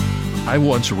I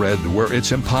once read where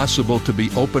it's impossible to be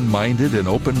open-minded and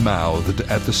open-mouthed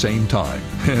at the same time.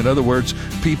 In other words,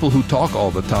 people who talk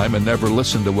all the time and never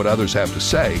listen to what others have to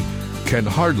say can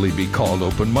hardly be called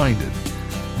open-minded.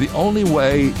 The only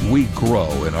way we grow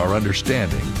in our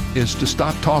understanding is to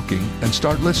stop talking and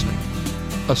start listening,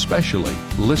 especially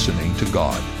listening to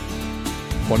God.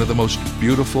 One of the most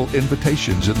beautiful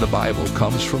invitations in the Bible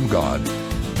comes from God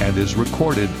and is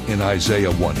recorded in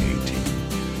Isaiah 1:18.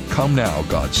 Come now,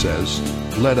 God says,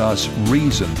 let us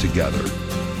reason together.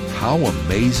 How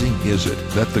amazing is it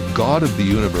that the God of the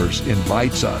universe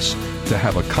invites us to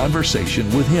have a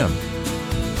conversation with Him?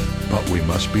 But we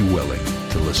must be willing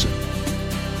to listen.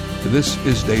 This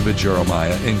is David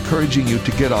Jeremiah encouraging you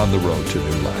to get on the road to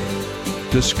new life.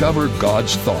 Discover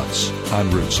God's thoughts on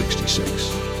Route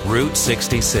 66. Route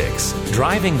 66,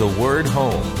 driving the word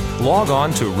home. Log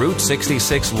on to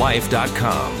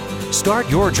Route66Life.com. Start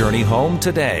your journey home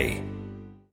today.